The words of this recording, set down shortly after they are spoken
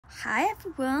Hi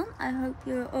everyone, I hope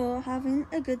you're all having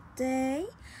a good day.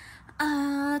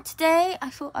 Today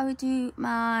I thought I would do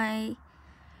my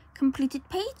completed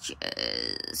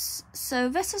pages. So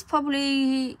this is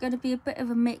probably going to be a bit of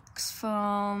a mix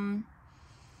from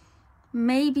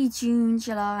maybe June,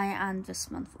 July and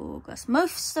this month, August.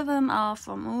 Most of them are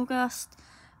from August,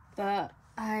 but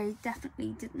I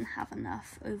definitely didn't have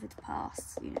enough over the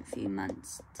past few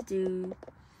months to do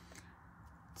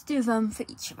them for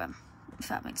each of them, if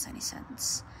that makes any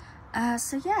sense.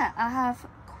 So yeah, I have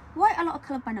quite a lot of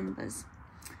colour by numbers.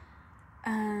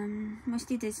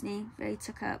 Mostly Disney. They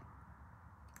took up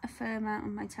a fair amount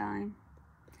of my time.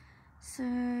 So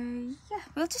yeah,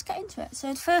 we'll just get into it.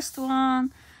 So the first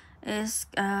one is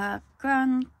Le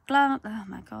Grand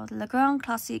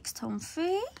Classiques Tome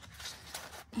 3.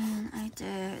 And I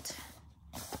did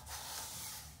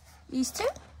these two.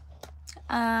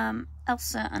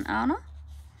 Elsa and Anna.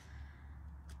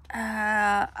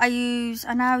 I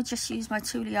now just use my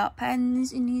Tule Art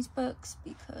pens in these books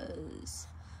because,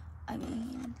 I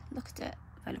mean, look at it,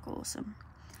 they look awesome.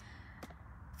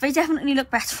 They definitely look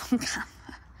better on camera.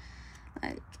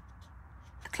 Like,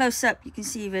 close up you can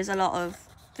see there's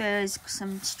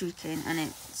some streaking and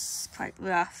it's quite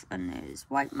rough and there's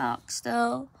white marks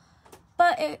still,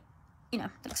 but it,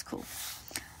 looks cool.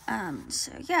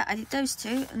 So yeah, I did those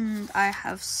two and I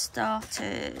have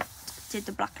did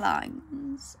the black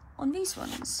lines on these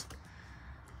ones.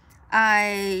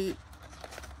 I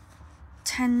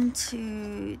tend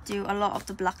to do a lot of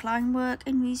the black line work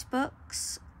in these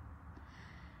books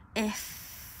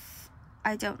if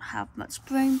I don't have much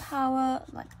brain power,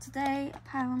 like today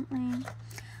apparently.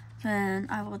 Then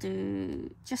I will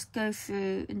just go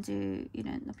through and do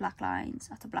the black lines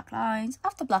after black lines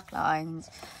after black lines,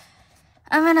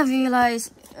 and then I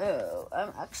realise, oh,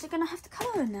 I'm actually gonna have to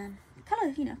colour in them.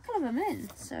 Colour them in.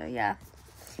 So yeah.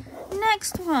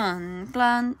 Next one,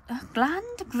 Grand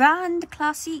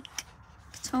Classique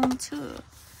Tome 2.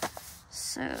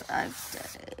 So I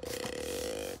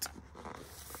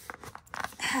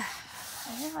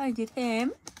did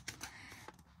him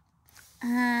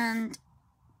and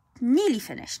nearly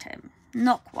finished him.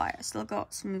 Not quite. I still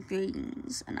got some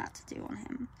greens and that to do on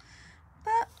him,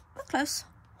 but we're close.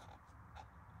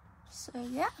 So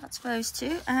yeah, that's those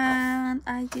two, and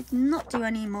I did not do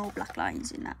any more black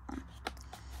lines in that one.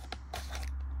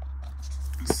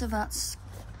 So that's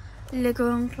Le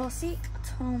Grand Classique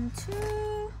Tome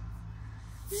 2.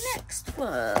 Next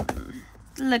one,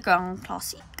 Le Grand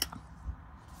Classique.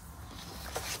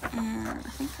 And I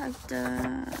think I've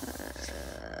done,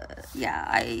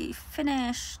 I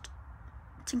finished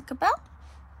Tinkerbell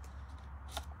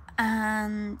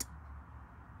and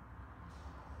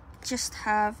just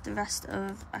have the rest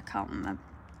of, I can't remember,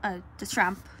 the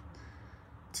Tramp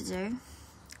to do.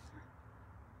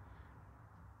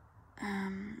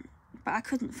 But I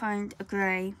couldn't find a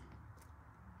grey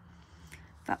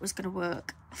that was going to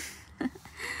work.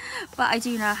 But I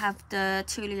do now have the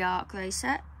Tule Art grey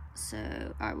set, so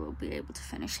I will be able to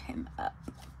finish him up.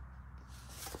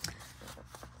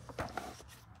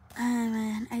 And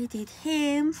then I did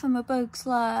him from A Bug's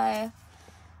Life.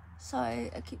 Sorry,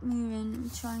 I keep moving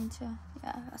and trying to,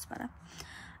 yeah, that's better.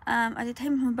 I did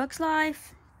him from A Bug's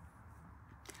Life.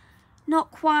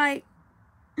 Not quite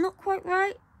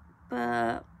right,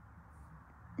 but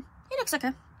he looks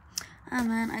okay. And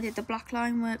then I did the black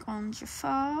line work on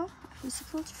Jafar. Is he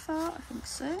called Jafar? I think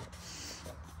so.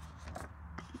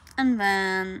 And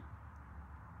then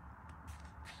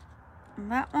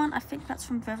that one, I think that's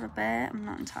from Brother Bear. I'm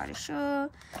not entirely sure.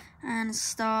 And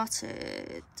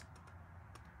started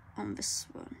on this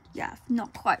one. Yeah, I've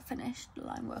not quite finished the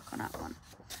line work on that one.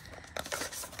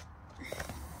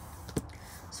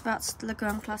 So that's Le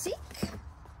Grand Classique.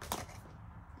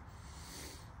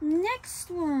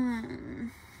 Next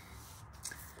one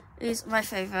is my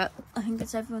favourite. I think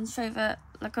it's everyone's favourite.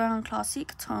 Le Grand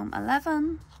Classique Tome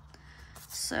 11.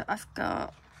 So I've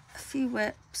got a few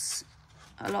whips,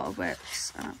 a lot of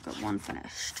whips, and I've got one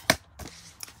finished.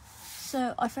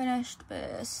 So I finished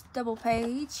this double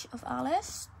page of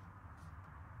Alice.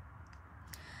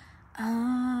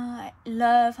 I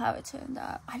love how it turned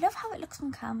out. I love how it looks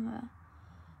on camera.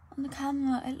 On the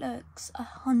camera it looks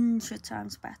 100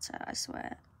 times better, I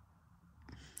swear.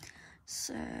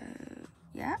 So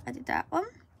yeah, I did that one.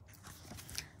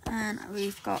 And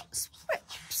we've got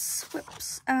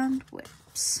whips and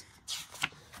whips.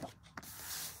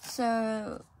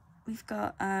 So we've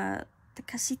got the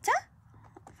Casita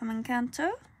from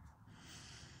Encanto.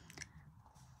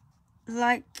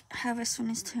 Like how this one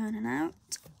is turning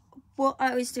out. What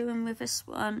I was doing with this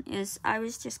one is I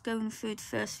was just going through the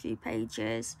first few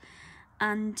pages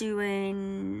and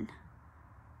doing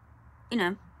you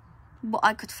know, what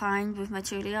I could find with my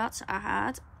Tule arts I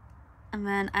had. And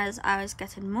then as I was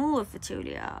getting more of the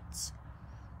Tule arts,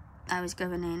 I was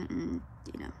going in and,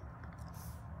 you know,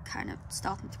 kind of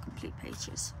starting to complete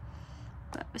pages.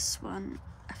 But this one,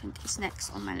 I think, is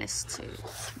next on my list to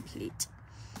complete.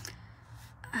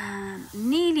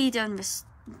 Nearly done this.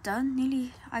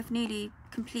 I've nearly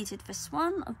completed this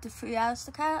one of the 3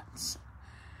 Aristocats.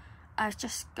 I've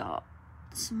just got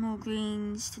some more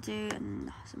greens to do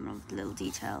and some of the little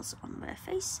details on their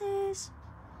faces.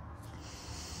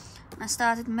 I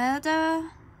started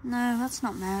Murder. No, that's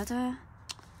not Murder.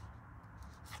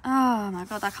 Oh my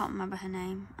god, I can't remember her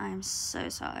name. I am so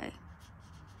sorry.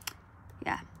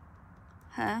 Yeah.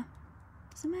 Her.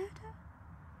 Is it Murder?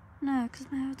 No,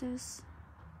 because Murder's...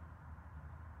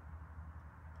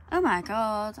 Oh my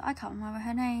god, I can't remember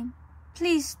her name.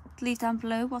 Please leave down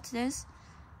below what it is,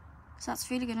 because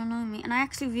that's really going to annoy me. And I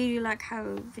actually really like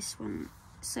how this one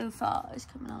so far is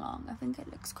coming along. I think it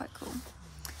looks quite cool.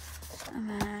 And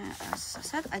then, as I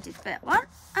said, I did bit 1.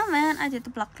 And then I did the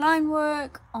black line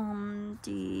work on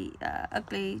the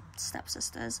Ugly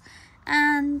Stepsisters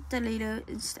and the Lilo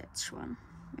and Stitch one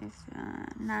with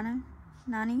Nana.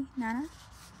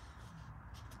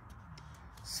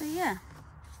 So yeah.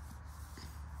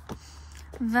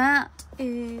 That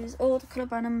is all the colour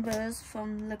by numbers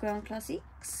from Le Grand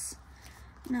Classiques.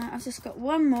 Now I've just got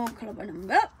one more colour by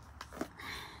number.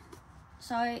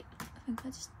 Sorry, I think I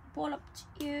just brought up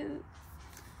to you.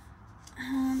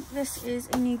 This is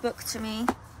a new book to me.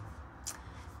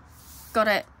 Got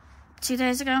it 2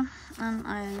 days ago and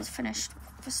I finished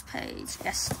this page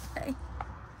yesterday.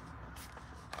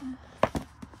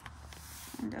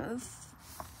 Kind of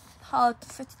hard to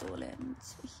fit it all in.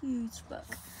 It's a huge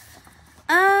book.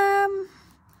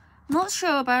 Not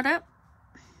sure about it.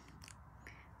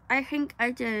 I think I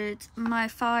did my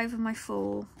 5 and my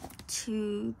 4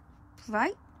 too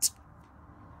bright.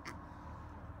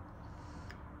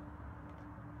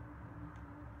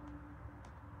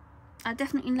 I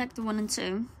definitely like the 1 and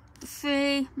 2. The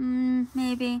 3,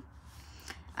 maybe.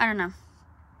 I don't know.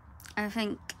 I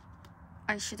think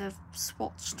I should have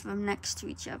swatched them next to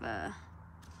each other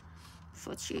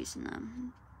before choosing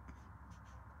them.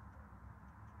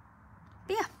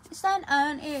 But yeah, it's done,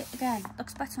 and it again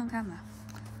looks better on camera.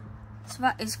 So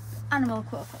that is Animal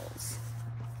Quirkles.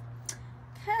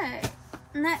 Okay,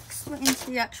 next we're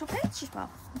into the actual page as well,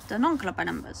 the non-colour by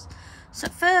numbers. So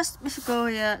first,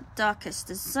 Mythagoria Darkest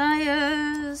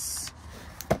Desires,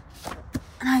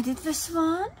 and I did this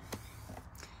one.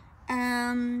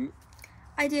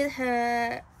 I did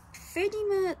her pretty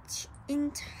much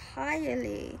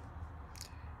entirely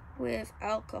with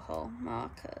alcohol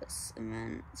markers, and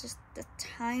then just the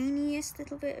tiniest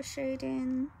little bit of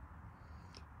shading.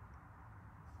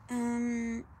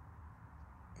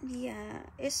 Yeah,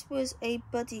 this was a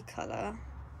buddy colour.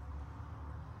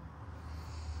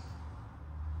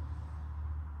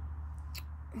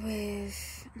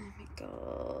 With, oh my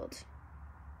god,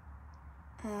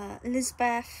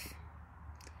 Lisbeth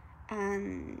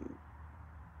and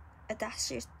a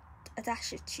dash of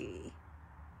Chi.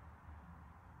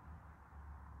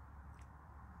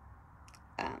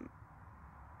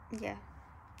 Yeah,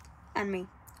 and me,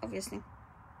 obviously.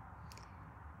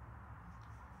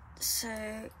 So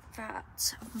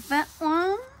that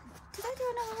one. Did I do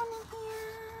another one in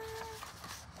here?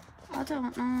 I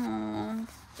don't know.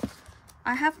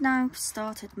 I have now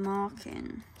started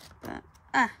marking, but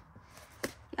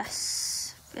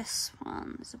yes, this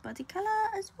one's a buddy colour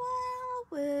as well.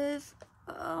 With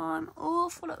I'm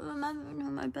awful at remembering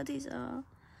who my buddies are.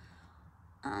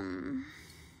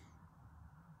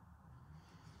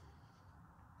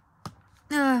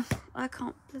 I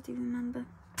can't bloody remember.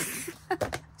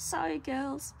 Sorry,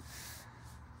 girls.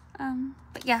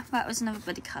 But yeah, that was another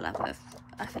buddy colour with,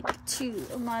 I think, 2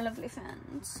 of my lovely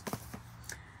friends.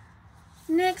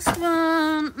 Next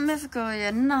one,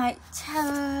 Mythagoria Night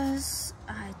Terrors.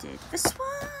 I did this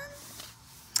one.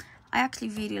 I actually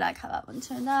really like how that one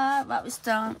turned out. That was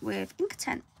done with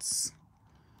Inktense.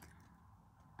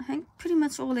 I think pretty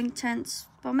much all Inktense,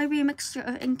 but maybe a mixture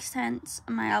of Inktense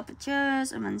and my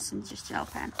Albertures and then some just gel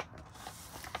pen.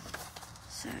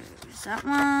 So there's that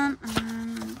one.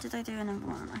 Did I do another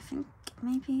one? I think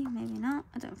maybe not.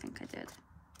 I don't think I did.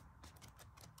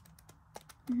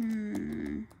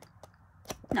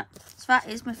 No. So that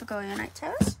is Mythagoria Night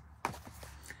Terrors.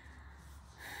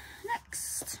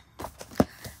 Next,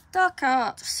 Dark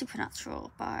Art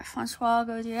Supernatural by Francois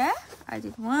Gaudier. I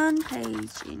did 1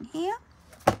 page in here.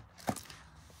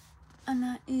 And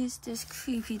that is this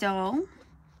creepy doll.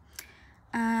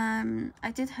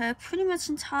 I did her pretty much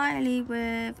entirely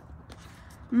with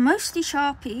mostly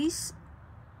Sharpies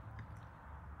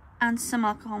and some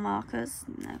alcohol markers.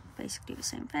 They're basically the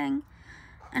same thing.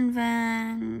 And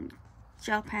then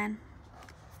gel pen.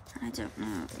 I don't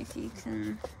know if you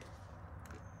can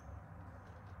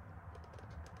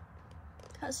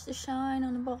catch the shine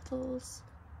on the bottles.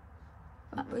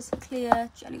 That was clear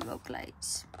Jelly Roll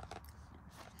glaze.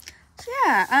 So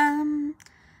yeah,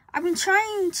 I've been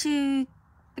trying to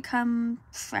become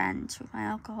friends with my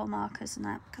alcohol markers and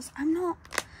that, because I'm not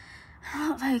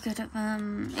very good at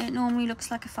them. It normally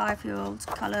looks like a 5-year-old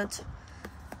coloured,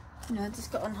 you know,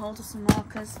 just got on hold of some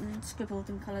markers and scribbled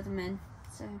and coloured them in.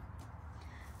 So,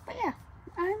 but yeah,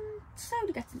 I'm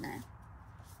slowly getting there.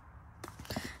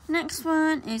 Next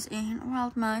one is in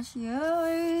Wild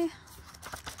Magic,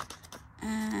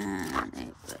 and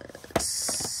it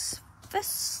was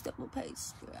this double page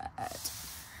spread.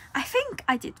 I think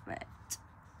I did red.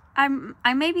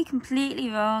 I may be completely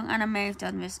wrong, and I may have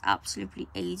done this absolutely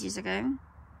ages ago.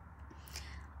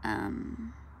 But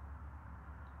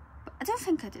I don't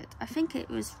think I did. I think it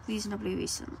was reasonably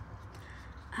recent.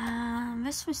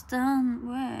 This was done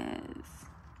with,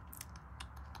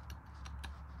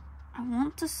 I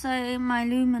want to say, my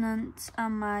Luminant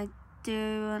and my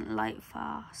Derwent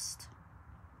Lightfast.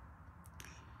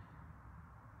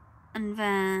 And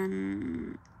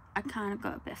then I kind of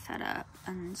got a bit fed up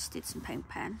and just did some paint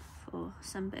pen for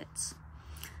some bits.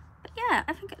 But yeah,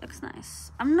 I think it looks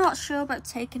nice. I'm not sure about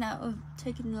taking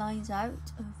lines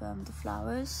out of the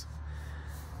flowers.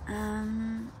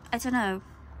 I don't know.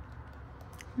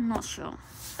 I'm not sure.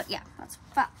 But yeah, that's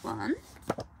that one.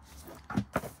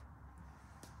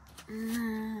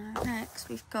 Next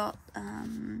we've got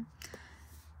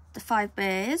the 5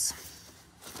 Bears.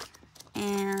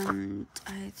 And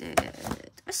I did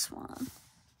this one.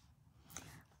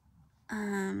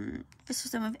 This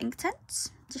was done with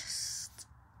Inktense, just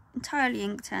entirely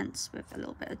Inktense with a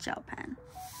little bit of gel pen.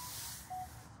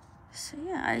 So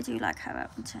yeah, I do like how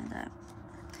that one turned out.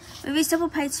 With these double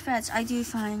page spreads, I do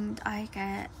find I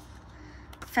get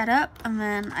fed up and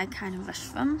then I kind of rush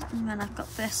them. And then I've got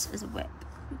this as a whip,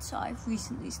 which I've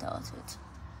recently started.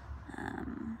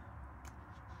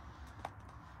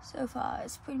 So far,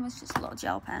 it's pretty much just a lot of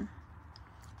gel pen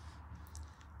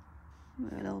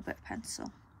with a little bit of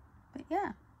pencil. But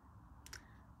yeah,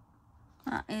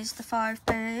 that is the 5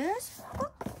 Bears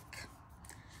book.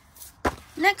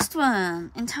 Next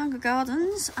one, Entangled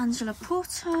Gardens, Angela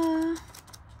Porter.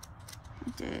 I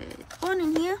did one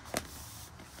in here,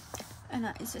 and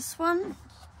that is this one.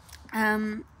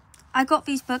 I got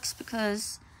these books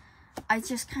because I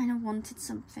just kind of wanted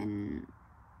something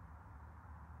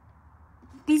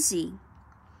busy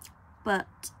but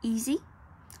easy.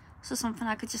 So something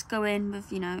I could just go in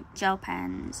with, you know, gel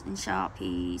pens and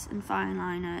Sharpies and fine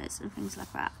liners and things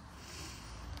like that.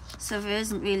 So there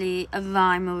isn't really a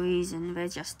rhyme or reason, they're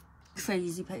just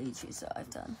crazy pages that I've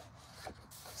done.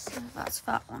 So that's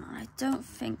that one. I don't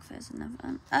think there's another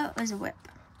one. Oh, there's a whip.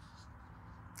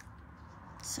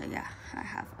 So yeah, I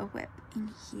have a whip in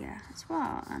here as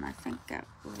well, and I think that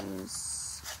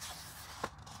was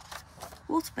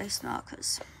water-based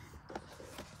markers.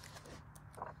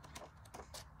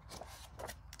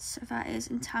 So that is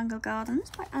Entangled Gardens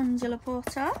by Angela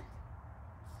Porter.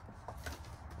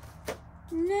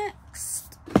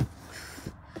 Next,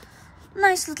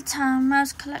 nice little town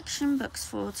mouse collection, books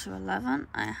 4 to 11.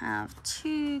 I have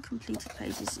 2 completed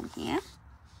pages in here.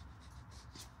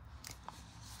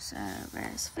 So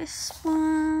there's this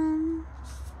one.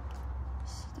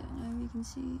 I don't know if you can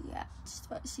see. Yeah, just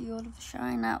about to see all of the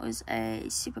shine. That was a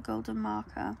super golden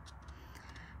marker,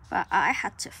 but I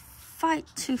had to fight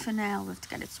tooth and nail with to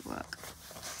get it to work.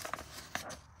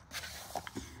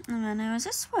 And then there was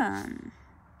this one.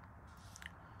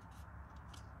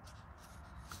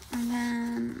 And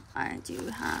then I do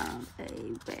have a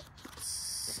bit,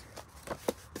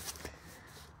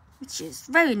 which is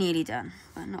very nearly done,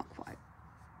 but not quite.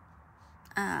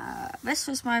 This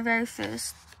was my very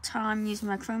first time using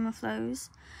my Chroma Flows,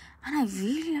 and I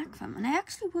really like them, and they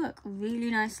actually work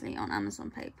really nicely on Amazon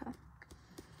paper,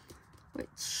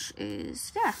 which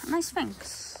is, yeah, a nice thing.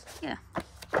 Yeah,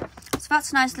 so that's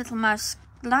a nice little mouse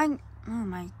line. Oh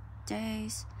my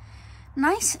days.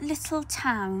 Nice little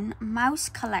town mouse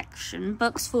collection,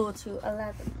 books 4 to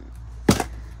 11.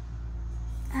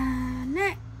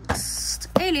 Next,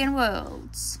 Alien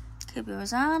Worlds, Kirby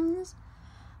Rozan's.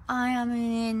 I am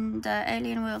in the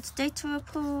Alien Worlds data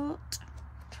report.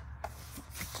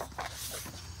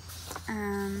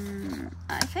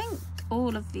 I think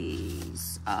all of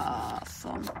these are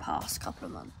from the past couple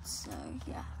of months, so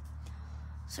yeah.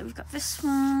 So we've got this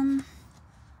one.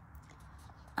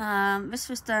 This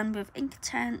was done with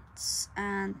Inktense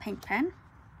and paint pen.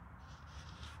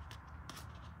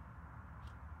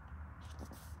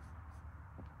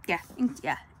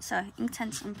 so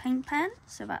Inktense and paint pen,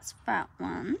 so that's that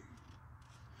one.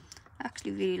 I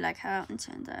actually really like how it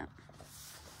turned out.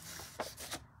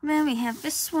 Then we have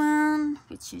this one,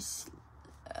 which is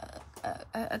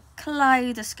a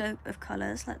kaleidoscope of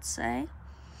colours, let's say.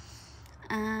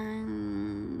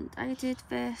 And I did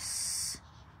this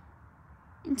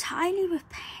entirely with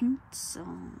pencil.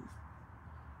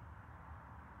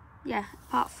 Yeah,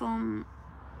 apart from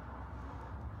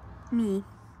me,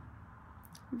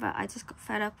 but I just got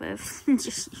fed up with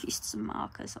just used some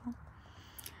markers on.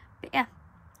 But yeah,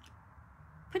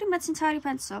 pretty much entirely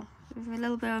pencil with a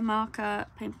little bit of marker,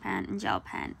 paint pen and gel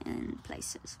pen in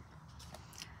places.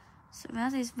 So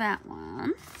that is that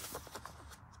one.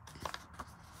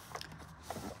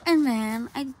 And then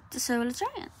I did the Solar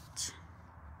Giant,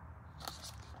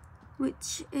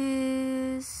 which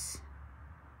is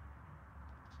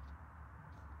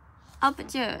Albert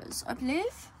Dürer, I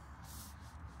believe.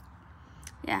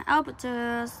 Yeah, Albert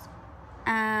Dürer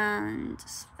and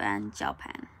Sven gel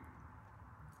pen.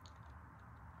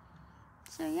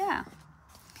 So yeah,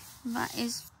 that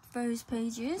is those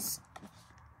pages.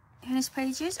 His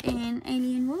pages in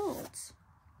Alien Worlds.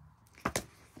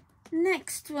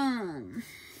 Next one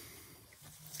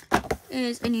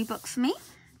is a new book for me,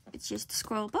 which is the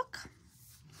Scroll book.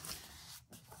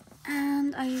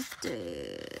 And I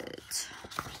did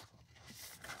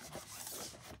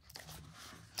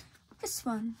this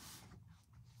one.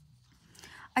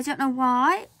 I don't know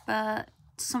why, but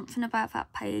something about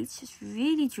that page just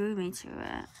really drew me to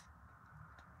it.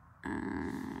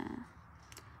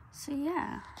 So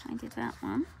yeah, I did that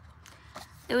one.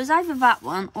 It was either that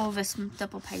one or this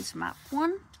double page map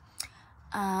one.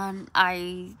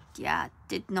 I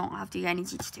did not have the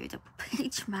energy to do a double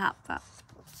page map. That's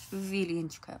really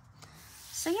intricate.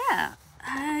 So yeah,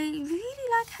 I really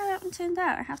like how that one turned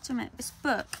out. I have to admit, this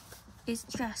book is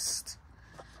just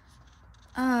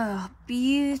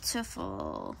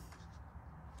beautiful.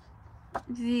 It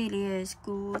really is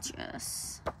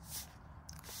gorgeous.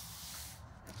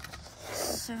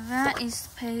 So that is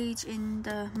the page in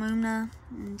the Mona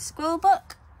and Scroll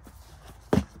book.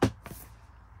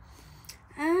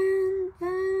 And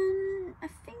then I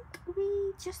think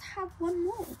we just have one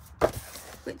more,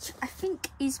 which I think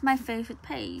is my favourite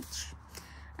page.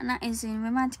 And that is in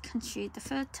Romantic Country, the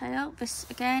third tale. This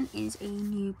again is a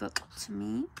new book to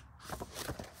me.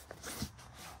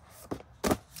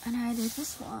 And I did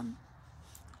this one.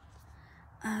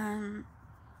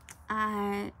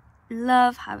 I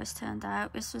love how this turned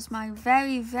out. This was my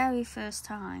very first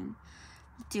time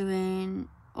doing,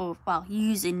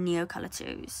 using Neocolor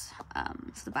IIs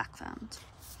for the background.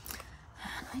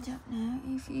 And I don't know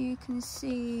if you can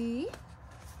see.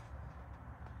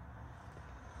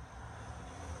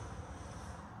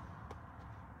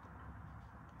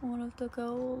 All of the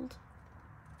gold.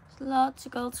 There's lots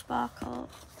of gold sparkle.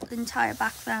 The entire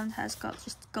background has got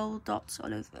just gold dots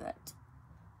all over it.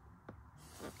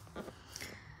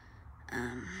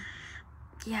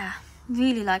 Yeah,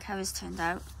 really like how this turned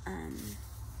out.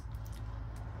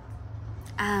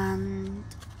 And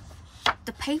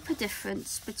the paper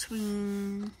difference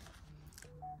between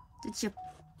the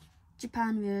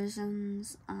Japan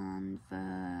versions and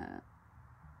the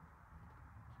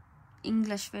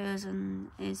English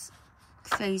version is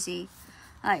crazy.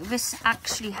 Like, this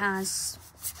actually has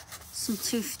some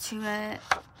tooth to it.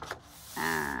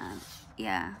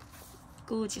 Yeah,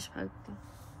 gorgeous paper.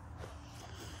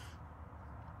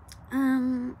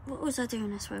 What was I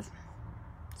doing this with?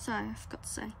 Sorry, I forgot to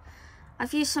say.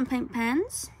 I've used some paint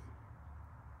pens.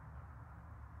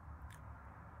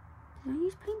 Did I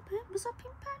use paint pen? Was that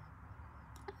paint pen?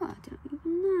 Oh, I don't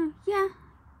even know. Yeah,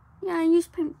 I used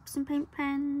some paint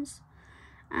pens.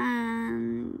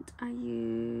 And I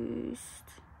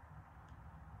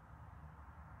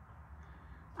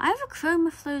have a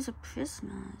Chromaflows of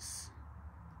Prisoners.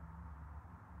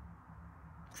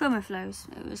 Chromaflows,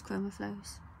 it was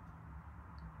Chromaflows.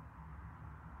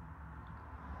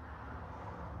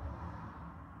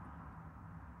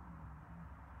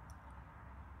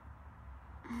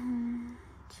 And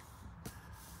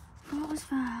what was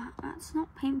that? That's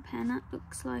not paint pen, that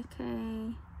looks like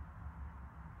a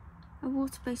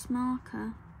water-based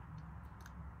marker.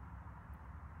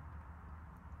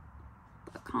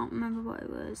 But I can't remember what it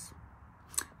was.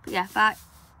 But yeah,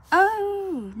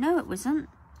 oh, no it wasn't.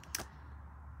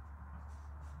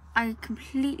 I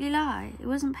completely lie. It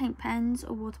wasn't paint pens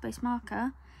or water-based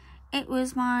marker. It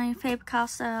was my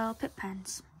Faber-Castell Pitt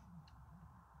pens.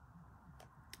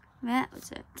 That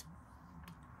was it.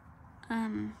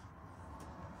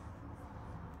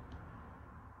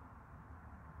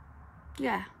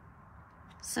 Yeah.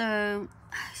 So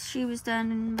she was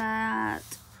done in about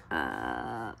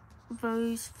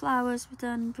those flowers were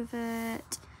done with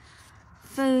it.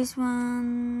 Those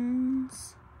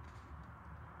ones,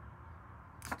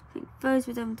 I think those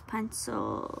were done with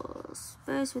pencils.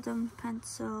 Those were done with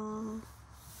pencil.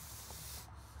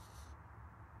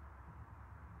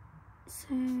 So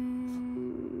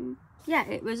yeah,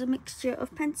 it was a mixture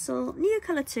of pencil,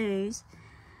 Neocolor 2s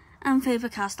and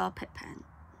Faber-Castell Pitt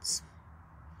pens.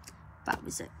 That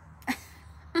was it.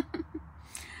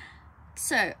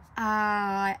 So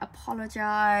I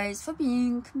apologise for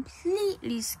being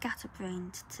completely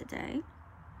scatterbrained today,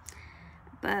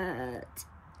 but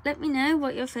let me know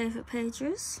what your favourite page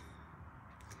is.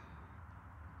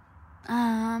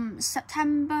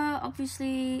 September,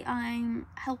 obviously I'm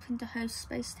helping to host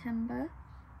Space Timber,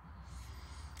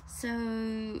 so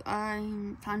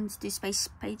I'm planning to do space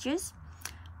pages.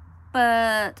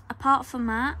 But apart from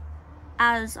that,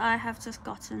 as I have just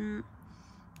gotten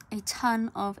a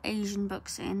ton of Asian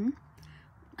books in,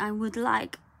 I would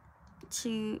like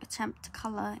to attempt to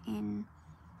colour in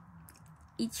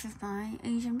each of my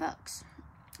Asian books,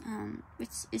 which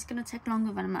is going to take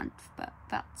longer than a month, but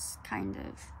that's kind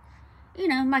of, you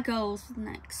know, my goals for the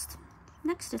next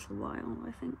little while,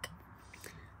 I think,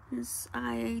 because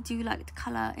I do like to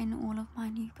colour in all of my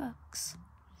new books.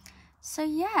 So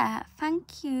yeah,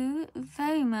 thank you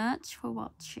very much for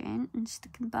watching and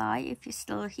sticking by if you're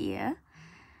still here.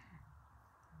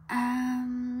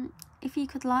 If you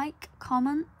could like,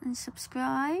 comment and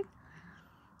subscribe,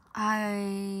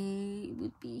 I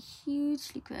would be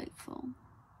hugely grateful.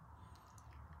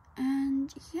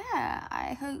 And yeah,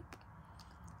 I hope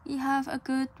you have a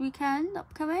good weekend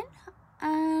upcoming,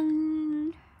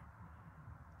 and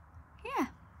yeah,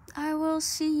 I will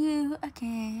see you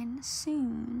again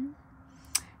soon.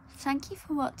 Thank you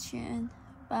for watching.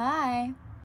 Bye.